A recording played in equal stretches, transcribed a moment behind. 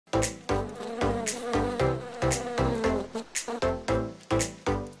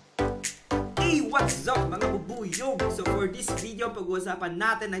Yo! So for this video, pag-uusapan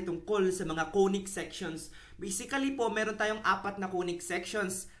natin ay tungkol sa mga conic sections. Basically po, meron tayong apat na conic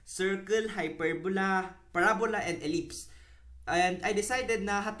sections: circle, hyperbola, parabola, and ellipse. And I decided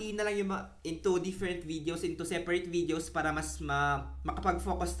na hatiin na lang yung into different videos, into separate videos para mas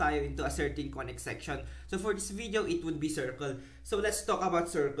makapag-focus tayo into a certain conic section. So for this video, it would be circle. So let's talk about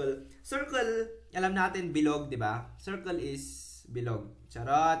circle. Circle, alam natin bilog, di ba? Circle is bilog.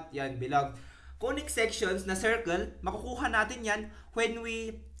 Charot, yan, bilog. Conic sections na circle, makukuha natin yan when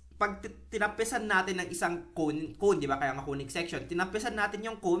pag tinapisan natin ng isang cone, di ba? Kaya nga conic section. Tinapisan natin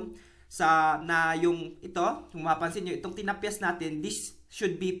yung cone yung ito, kung mapapansin nyo, itong tinapyas natin, this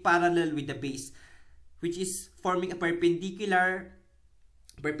should be parallel with the base, which is forming a perpendicular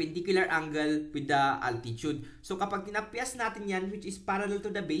angle with the altitude. So kapag tinapyas natin yan, which is parallel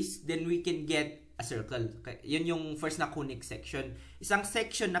to the base, then we can get a circle. Yun yung first na conic section. Isang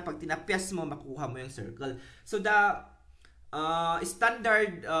section na pag tinapyas mo, makuha mo yung circle. So the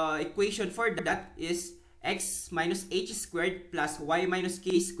standard equation for that is x minus h squared plus y minus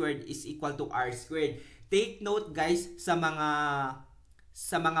k squared is equal to r squared. Take note guys sa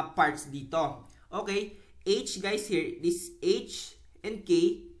mga parts dito. Okay, h guys here, this h and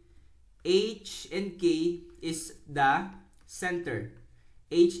k is the center.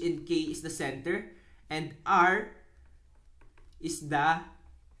 H and k is the center and r is the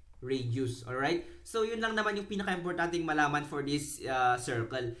radius. Alright? So, yun lang naman yung pinaka-importanting malaman for this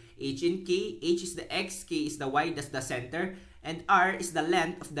circle. H and K. H is the X, K is the Y, that's the center. And R is the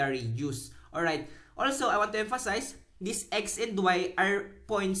length of the radius. Alright? Also, I want to emphasize, this X and Y are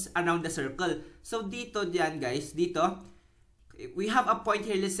points around the circle. So, dito diyan guys, dito, we have a point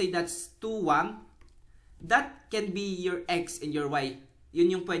here, let's say that's 2, 1. That can be your X and your Y. Yun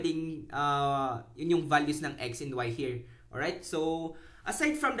yung pwedeng, yun yung values ng X and Y here. Alright? So,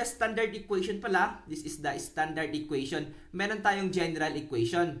 aside from the standard equation pala, this is the standard equation, meron tayong general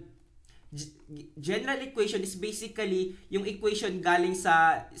equation. General equation is basically yung equation galing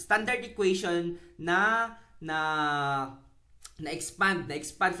sa standard equation na expand.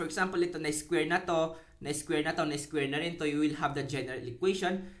 For example, ito na square na to, na square na rin to, you will have the general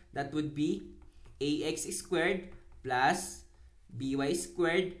equation that would be ax squared plus by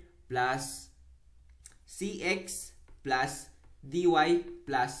squared plus cx plus dy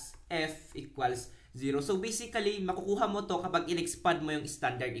plus f equals 0. So basically, makukuha mo to kapag in-expand mo yung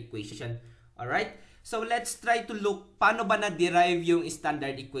standard equation. Alright? So let's try to look paano ba na-derive yung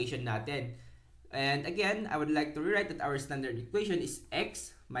standard equation natin. And again, I would like to rewrite that our standard equation is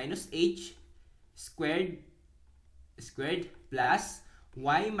x minus h squared plus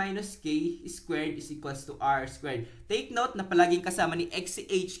y minus k squared is equals to r squared. Take note na palaging kasama ni x si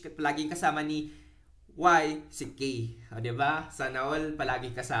h, palaging kasama ni y si k. O, diba? Sana all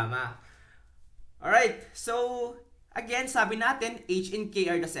palagi kasama. Alright. So, again, sabi natin, h and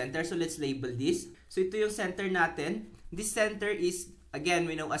k are the center. So, let's label this. So, ito yung center natin. This center is, again,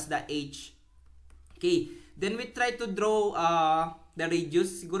 we know as the h, k. Then, we try to draw the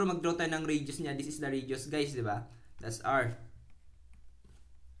radius. Siguro mag-draw tayo ng radius niya. This is the radius, guys, diba? That's r.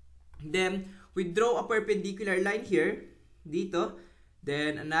 Then, we draw a perpendicular line here. Dito.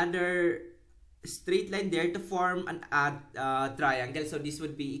 Then, another straight line there to form an triangle. So this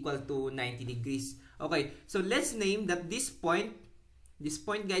would be equal to 90 degrees. Okay, so let's name that this point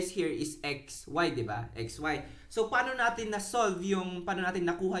guys here is xy, diba? Xy. So paano natin paano natin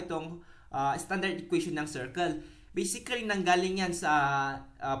nakuha itong standard equation ng circle? Basically, nanggaling yan sa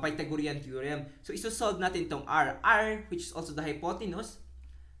Pythagorean theorem. So isosolve natin itong r, which is also the hypotenuse.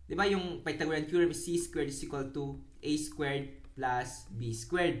 Diba yung Pythagorean theorem is c squared is equal to a squared plus b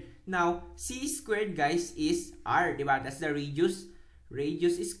squared. Now, c squared guys is r, diba? That's the radius.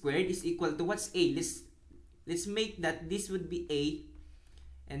 Radius squared is equal to what's a? Let's make that this would be a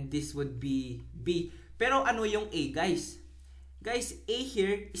and this would be b. Pero ano yung a guys? Guys, a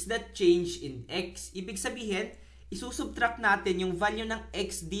here is the change in x. Ibig sabihin, isusubtract natin yung value ng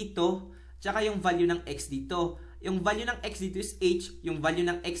x dito tsaka yung value ng x dito. Yung value ng x dito is h, yung value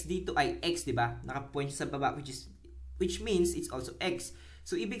ng x dito ay x, diba? Naka-point sa baba, which means it's also x.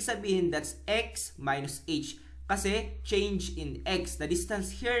 So, ibig sabihin, that's x minus h. Kasi, change in x. The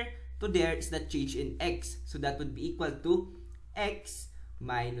distance here to there is the change in x. So, that would be equal to x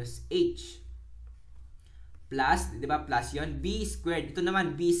minus h. Plus, di ba? Plus yon b squared. Ito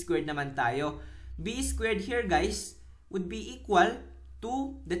naman, b squared naman tayo. B squared here, guys, would be equal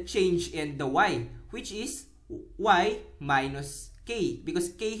to the change in the y, which is y minus k.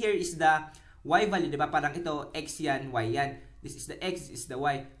 Because k here is the y value, diba? Parang ito, x yan, y yan. This is the x, this is the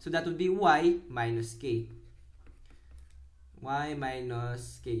y. So, that would be y minus k. Y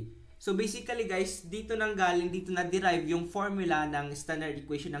minus k. So basically guys, dito nang galing, dito na derive yung formula ng standard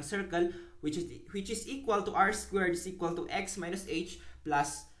equation ng circle, which is equal to r squared is equal to x minus h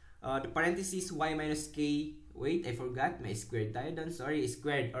plus the parenthesis y minus k. Wait, I forgot, may squared tayo doon. Sorry,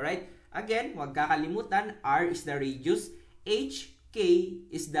 squared. Alright, again, huwag kakalimutan, r is the radius, h, k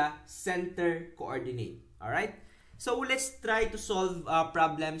is the center coordinate. Alright, so let's try to solve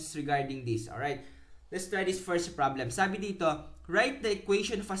problems regarding this. Alright, let's try this first problem. Sabi dito, write the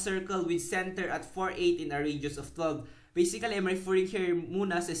equation of a circle with center at 4, 8 in a radius of 12. Basically, I'm referring here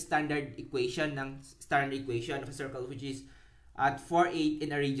muna sa standard equation of a circle which is at 4, 8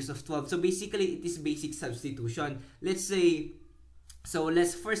 in a radius of 12. So basically, it is basic substitution. Let's say, so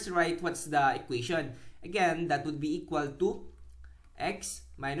let's first write what's the equation. Again, that would be equal to x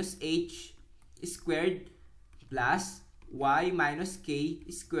minus h squared plus y minus k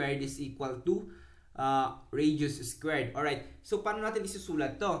squared is equal to radius squared. Alright, so paano natin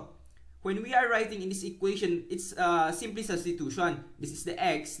isusulat to? When we are writing in this equation, it's simply substitution. This is the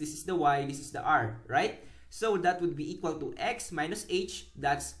x, this is the y, this is the r, right? So that would be equal to x minus h,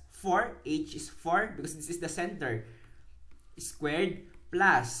 that's 4, h is 4 because this is the center, squared,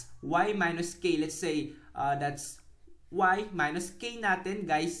 plus y minus k, let's say that's y minus k natin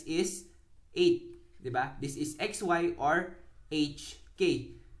guys is 8, diba? This is xy or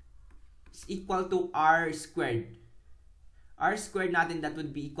hk is equal to r squared. R squared natin, that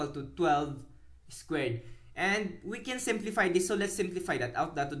would be equal to 12 squared. And we can simplify this, so let's simplify that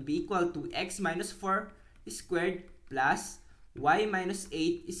out. That would be equal to x minus 4 squared plus y minus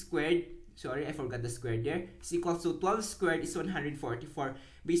 8 squared. Sorry, I forgot the squared there. Is equal to 12 squared is 144.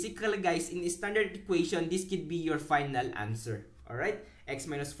 Basically, guys, in a standard equation, this could be your final answer. Alright? X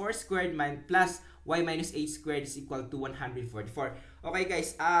minus 4 squared plus y minus 8 squared is equal to 144. Okay,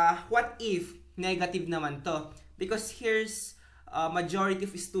 guys, what if negative naman to? Because here's majority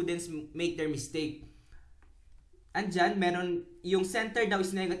of students make their mistake. Andyan, meron, yung center daw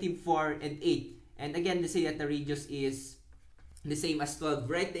is negative 4 and 8. And again, let's say that the radius is the same as 12.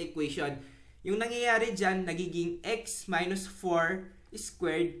 Write the equation. Yung nangyayari dyan, nagiging x minus 4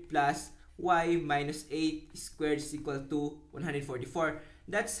 squared plus y minus 8 squared is equal to 144.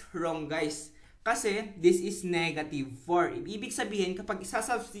 That's wrong, guys. Kasi this is negative 4. Ibig sabihin, kapag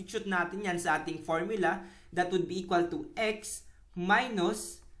isa-substitute natin yan sa ating formula, that would be equal to x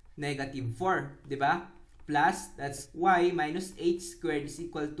minus negative 4. Diba? Plus, that's y minus 8 squared is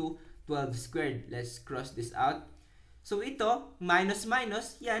equal to 12 squared. Let's cross this out. So ito, minus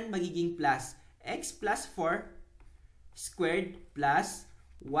minus, yan magiging plus. X plus 4 squared plus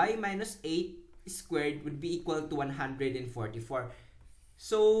y minus 8 squared would be equal to 144.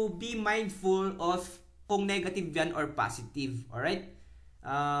 So, be mindful of kung negative yan or positive. Alright?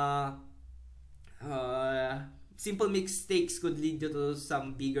 Simple mistakes could lead you to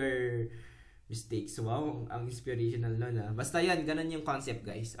some bigger mistakes. Wow, ang inspirational nun. Basta yan, ganun yung concept,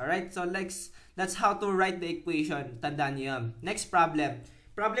 guys. Alright? So, that's how to write the equation. Tandaan nyo yan. Next problem.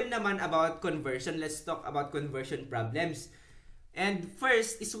 Problem naman about conversion. Let's talk about conversion problems. And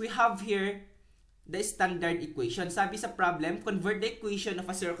first is we have here the standard equation. Sabi sa problem, convert the equation of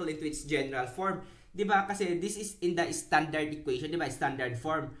a circle into its general form. Diba? Kasi this is in the standard equation. Diba? Standard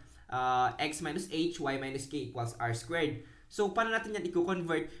form. X minus h, y minus k equals r squared. So, paano natin yan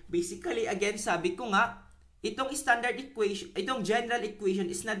i-convert? Basically, again, sabi ko nga, itong standard equation, itong general equation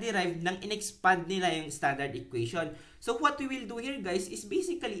is na-derive ng in-expand nila yung standard equation. So, what we will do here, guys, is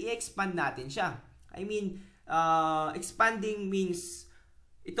basically i-expand natin siya. I mean, expanding means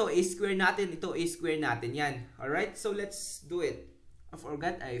ito a square natin, ito a square natin yan. Alright? So, let's do it. I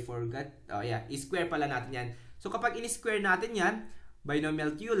forgot. Oh, yeah. I-square pala natin yan. So, kapag in-square natin yan,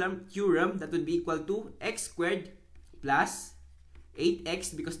 binomial theorem, that would be equal to x squared plus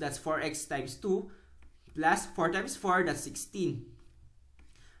 8x because that's 4x times 2 plus 4 times 4, that's 16.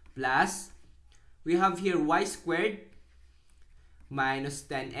 Plus, we have here y squared minus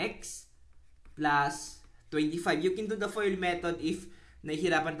 10x plus 25. You can do the FOIL method if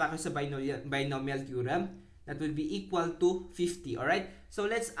nahihirapan pa ako sa binomial theorem. That will be equal to 50. Alright? So,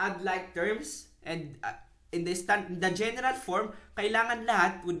 let's add like terms. And in the general form, kailangan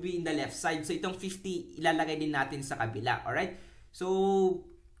lahat would be in the left side. So, itong 50, ilalagay din natin sa kabila. Alright? So,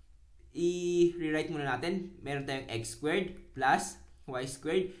 i-rewrite muna natin. Meron tayong x squared plus y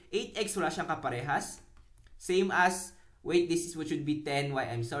squared. 8x wala siyang kaparehas. Same as, wait, this is what should be 10y.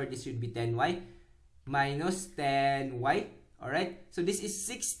 I'm sorry, this should be 10y. Minus 10y. Alright? So, this is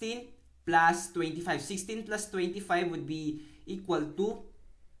 16 plus 25. 16 plus 25 would be equal to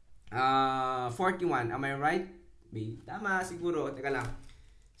 41. Am I right? Tama siguro. Teka lang.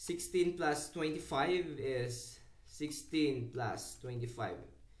 16 plus 25 is 16 plus 25.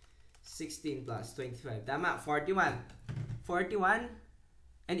 16 plus 25. Tama, 41. 41.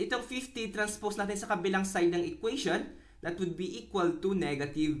 And itong 50, transpose natin sa kabilang side ng equation. That would be equal to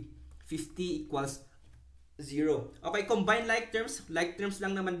negative 50 equals 0. Okay, combine like terms. Like terms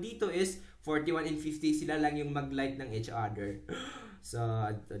lang naman dito is 41 and 50. Sila lang yung mag-like ng each other. So,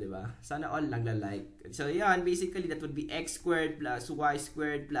 ito, diba? Sana all nagla-like. So, yan. Basically, that would be x squared plus y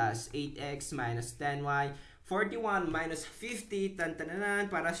squared plus 8x minus 10y. 41 minus 50.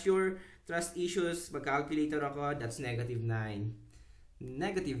 Tan-tananan. Para sure, trust issues. Mag-calculator ako. That's negative 9.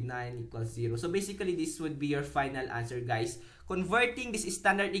 Negative 9 equals 0. So basically, this would be your final answer, guys. Converting this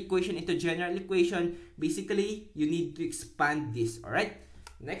standard equation into general equation, basically, you need to expand this. Alright?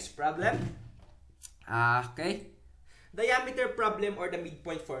 Next problem. Okay. Diameter problem or the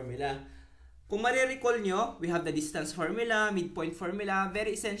midpoint formula. Kung marirecall nyo, we have the distance formula, midpoint formula.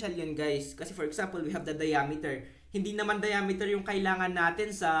 Very essential yan, guys. Kasi for example, we have the diameter. Hindi naman diameter yung kailangan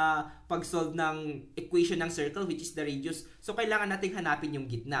natin sa pag-solve ng equation ng circle, which is the radius. So, kailangan natin hanapin yung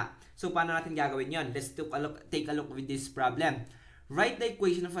gitna. So, paano natin gagawin yon? Let's take a look with this problem. Write the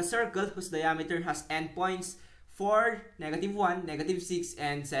equation of a circle whose diameter has endpoints 4, negative 1, negative 6,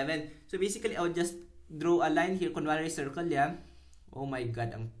 and 7. So, basically, I'll just draw a line here. Kunwari circle yan. Oh my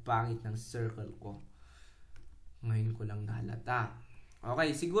God, ang pangit ng circle ko. Ngayon ko lang nahalata.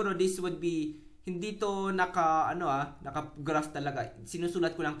 Okay, siguro this would be... Hindi to naka-graph talaga.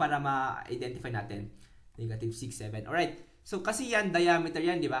 Sinusulat ko lang para ma-identify natin. Negative 6, 7. Alright. So, kasi yan, diameter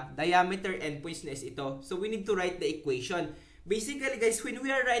yan, di ba? Diameter endpoints na is ito. So, we need to write the equation. Basically, guys, when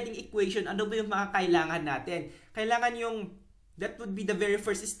we are writing equation, ano ba yung mga kailangan natin? Kailangan yung, that would be the very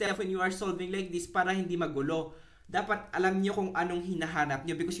first step when you are solving like this para hindi magulo. Dapat alam nyo kung anong hinahanap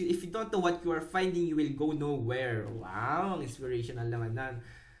nyo. Because if you don't know what you are finding, you will go nowhere. Wow, inspirational naman nan.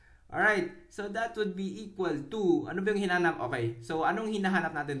 Alright, so that would be equal to, ano ba yung hinahanap? Okay, so anong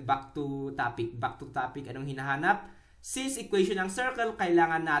hinahanap natin? Back to topic. Back to topic, anong hinahanap? Since equation ng circle,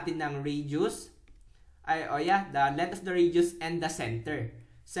 kailangan natin ng radius. The length of the radius and the center.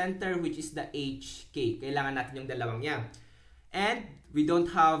 Center, which is the HK. Kailangan natin yung dalawang yan. And we don't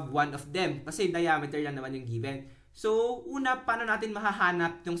have one of them kasi diameter lang naman yung given. So, una, paano natin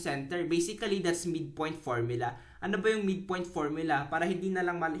mahahanap yung center? Basically, that's midpoint formula. Ano ba yung midpoint formula? Para hindi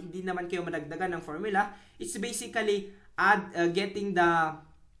naman kayo madagdagan ng formula, it's basically getting the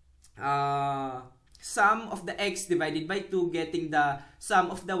sum of the x divided by 2, getting the sum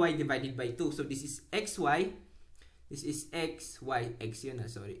of the y divided by 2. So, this is xy. This is xy. X yun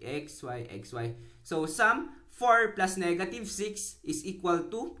na, sorry. xy, xy. So, sum 4 plus negative 6 is equal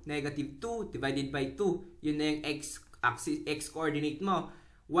to negative 2 divided by 2. Yun na yung x-axis, x-coordinate mo.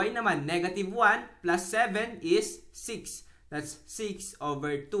 Y naman, negative 1 plus 7 is 6. That's 6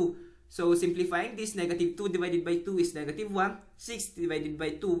 over 2. So, simplifying this, negative 2 divided by 2 is negative 1. 6 divided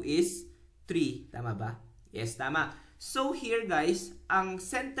by 2 is 3. Tama ba? Yes, tama. So, here guys, ang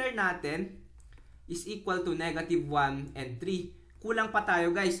center natin is equal to negative 1 and 3. Kulang pa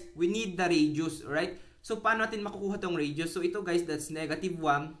tayo guys. We need the radius, alright? So, paano natin makukuha tong radius? So, ito guys, that's negative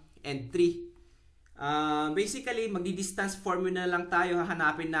 1 and 3. Basically, magdi-distance formula lang tayo.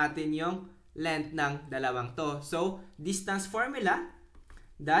 Hahanapin natin yung length ng dalawang to. So, distance formula,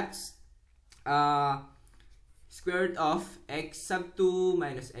 that's square root of x sub 2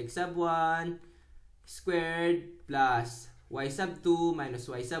 minus x sub 1 squared plus y sub 2 minus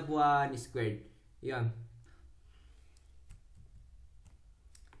y sub 1 squared. Yan.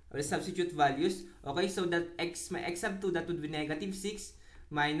 Let's substitute values. Okay, so that my x sub 2, that would be negative 6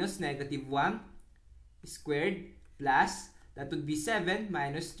 minus negative 1 squared plus, that would be 7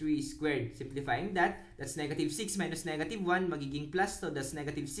 minus 3 squared. Simplifying that, that's negative 6 minus negative 1, magiging plus. So, that's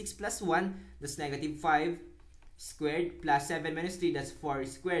negative 6 plus 1, that's negative 5 squared plus 7 minus 3, that's 4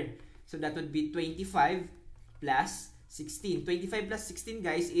 squared. So, that would be 25 plus 16. 25 plus 16,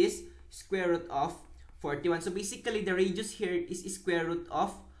 guys, is square root of 41. So, basically, the radius here is square root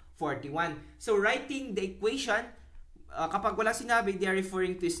of 41. So, writing the equation, kapag wala sinabi, they are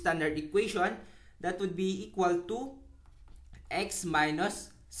referring to standard equation. That would be equal to x minus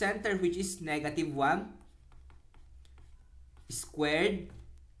center, which is negative 1 squared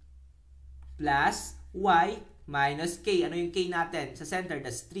plus y minus k. Ano yung k natin? Sa center,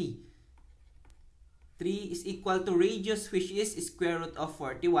 that's 3. 3 is equal to radius, which is square root of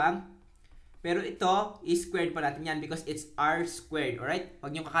 41. Pero ito, is-squared pa natin yan because it's r squared. Alright? Huwag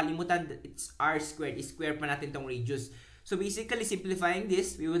niyong kakalimutan, it's r squared. Is-square pa natin tong radius. So, basically, simplifying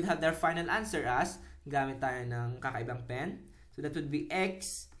this, we would have their final answer as, gamit tayo ng kakaibang pen. So, that would be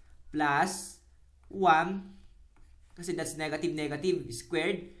x plus 1, kasi that's negative, negative,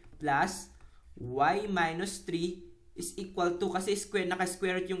 squared, plus y minus 3 is equal to, kasi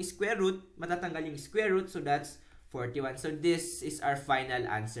naka-square root yung square root, matatanggal yung square root, so that's 41. So this is our final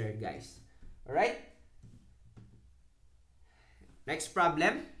answer, guys. Alright? Next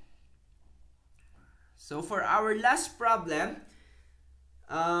problem. So for our last problem,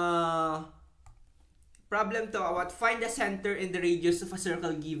 problem to about find the center and the radius of a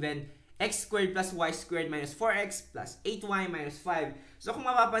circle given x squared plus y squared minus 4x plus 8y minus 5. So kung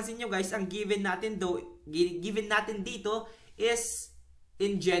mapapansin nyo guys, ang given natin dito is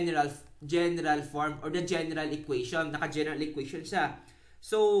in general form or the general equation. Naka-general equation siya.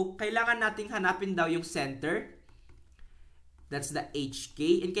 So kailangan nating hanapin daw yung center. That's the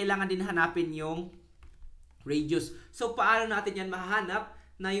HK. And kailangan din hanapin yung radius. So paano natin yan mahanap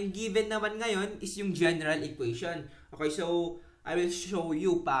na yung given naman ngayon is yung general equation. Okay, so I will show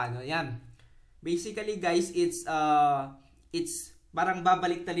you paano yan. Basically guys, it's parang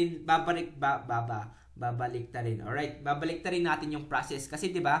babaliktarin. Alright, babaliktarin natin yung process kasi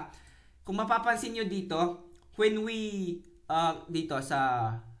 'di ba? Kung mapapansin niyo dito, when we dito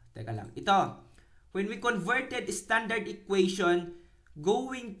sa when we converted standard equation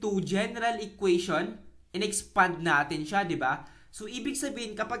going to general equation, in-expand natin siya, 'di ba? So ibig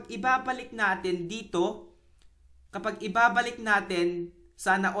sabihin kapag ibabalik natin dito,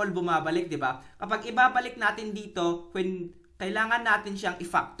 sana all bumabalik, 'di ba? Kapag ibabalik natin dito, when kailangan natin siyang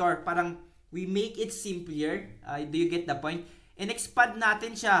i-factor, parang we make it simpler. Do you get the point? And expand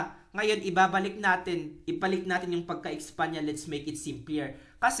natin siya. Ngayon ibalik natin yung pagka-expand niya. Let's make it simpler.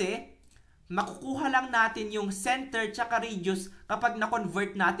 Kasi makukuha lang natin yung center tsaka radius kapag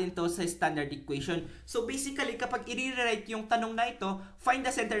na-convert natin to sa standard equation. So basically, kapag i-rewrite yung tanong na ito, find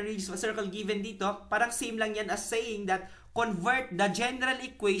the center and radius of a circle given dito, parang same lang yan as saying that convert the general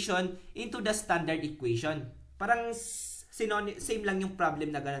equation into the standard equation. Parang same lang yung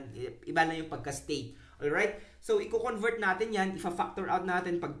problem na ganun. Iba lang yung pagka-state. Alright? So, i-convert natin yan, i-factor out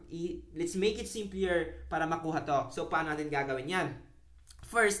natin, let's make it simpler para makuha to. So, paano natin gagawin yan?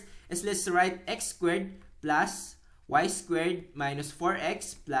 First is let's write x squared plus y squared minus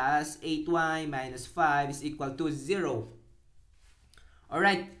 4x plus 8y minus 5 is equal to 0.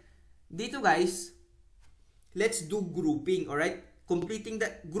 Alright, dito guys, let's do grouping. Alright, completing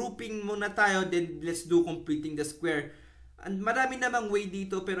the grouping muna tayo, then let's do completing the square. And marami namang way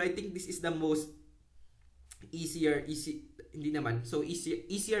dito, pero I think this is the most easier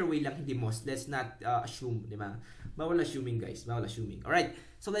way lang, hindi most. Let's not assume, di ba? Bawal assuming guys, bawal assuming. Alright,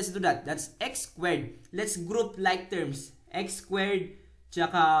 so let's do that. That's x squared. Let's group like terms. X squared,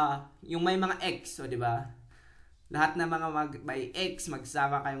 tsaka yung may mga x, so di ba? Lahat na mga may x,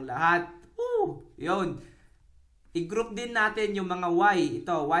 magsama kayong lahat. Yun. I-group din natin yung mga y.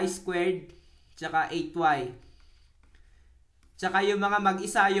 Ito, y squared, tsaka 8y. Tsaka yung mga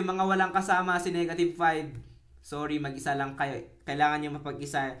mag-isa, yung mga walang kasama, si negative 5. Sorry, mag-isa lang kayo. Kailangan nyo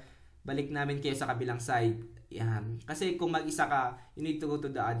mapag-isa. Balik namin kayo sa kabilang side. Yan. Kasi kung mag-isa ka, you need to go to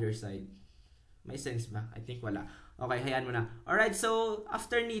the other side. May sense ba? I think wala. Okay, hayaan mo na. Alright, so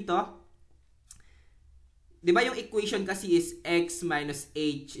after nito, di ba yung equation kasi is x minus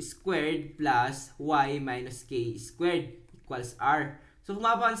h squared plus y minus k squared equals r. So kung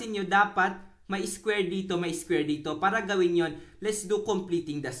mapapansin nyo, dapat may square dito, may square dito. Para gawin yon, let's do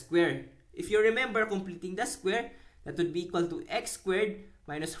completing the square. If you remember completing the square, that would be equal to x squared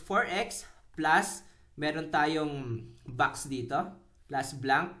minus 4x plus, meron tayong box dito, plus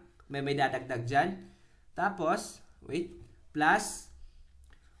blank, may dadagdag dyan. Tapos, plus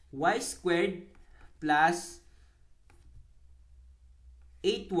y squared plus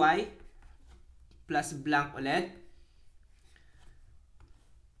 8y plus blank ulit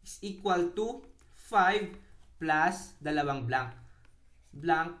is equal to 5 plus dalawang blank.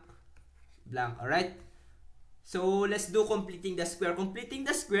 Blank, blank. Alright? So, let's do completing the square. Completing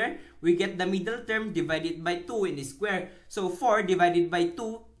the square, we get the middle term divided by 2 in the square. So, 4 divided by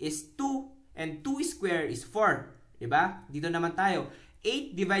 2 is 2 and 2 square is 4. Diba? Dito naman tayo.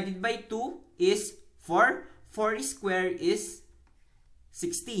 8 divided by 2 is 4. 4 square is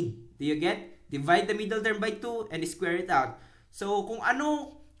 16. Do you get? Divide the middle term by 2 and square it out. So, kung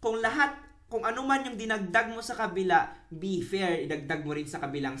ano man yung dinagdag mo sa kabila, be fair, idagdag mo rin sa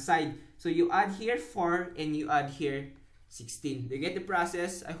kabilang side. So, you add here 4 and you add here 16. Do you get the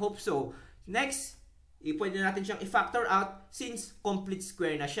process? I hope so. Next, pwede natin siyang i-factor out since complete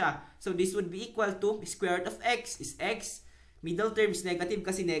square na siya. So, this would be equal to square root of x is x. Middle term is negative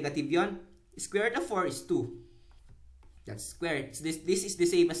kasi negative yon. Square root of 4 is 2. That's squared. So, this is the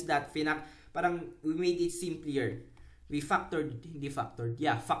same as that. Parang we made it simpler. We factored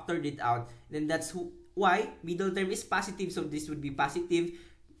it out. Then that's why middle term is positive. So this would be positive.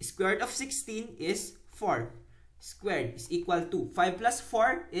 Square root of 16 is 4. squared is equal to 5 plus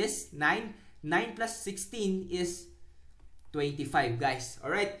 4 is 9. 9 plus 16 is 25, guys.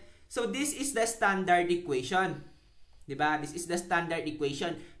 Alright? So, this is the standard equation. Diba? This is the standard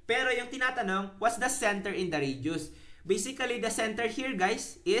equation. Pero yung tinatanong, what's the center in the radius? Basically, the center here,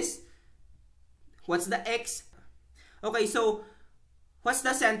 guys, is what's the x? Okay, so what's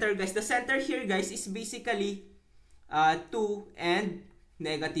the center, guys? The center here, guys, is basically 2 and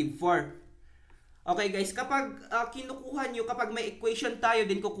negative 4. Okay, guys, kapag kinukuha nyo, kapag may equation tayo,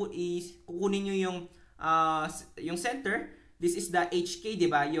 din kukunin nyo yung center. This is the HK,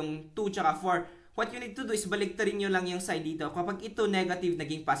 diba? Yung 2 tsaka 4. What you need to do is baliktarin nyo lang yung side dito. Kapag ito negative,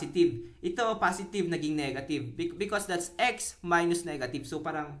 naging positive. Ito positive, naging negative. Because that's x minus negative. So,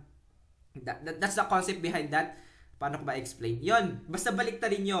 parang, that's the concept behind that. Paano ko ba explain? Yon, basta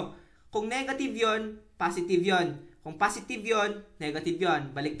baliktarin nyo. Kung negative yon, positive yon. Kung positive yon, negative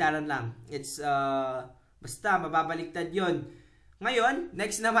yon. Baliktaran lang. It's, basta, mababaliktad yon. Ngayon,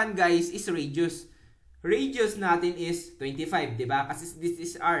 next naman, guys, is radius. Radius natin is 25, diba? Kasi this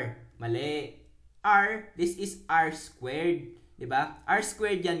is r. Mali. R, this is r squared. Diba? R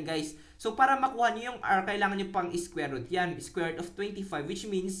squared yan, guys. So, para makuha nyo yung r, kailangan nyo pang square root yan. Square root of 25, which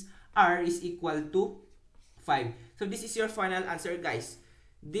means r is equal to 5. So, this is your final answer, guys.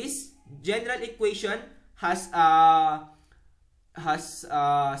 This general equation has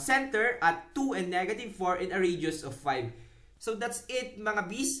center at 2 and negative 4 and a radius of 5. So, that's it, mga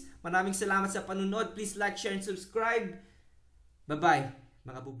bis. Maraming salamat sa panunod. Please like, share, and subscribe. Bye-bye,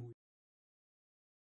 mga bubuy.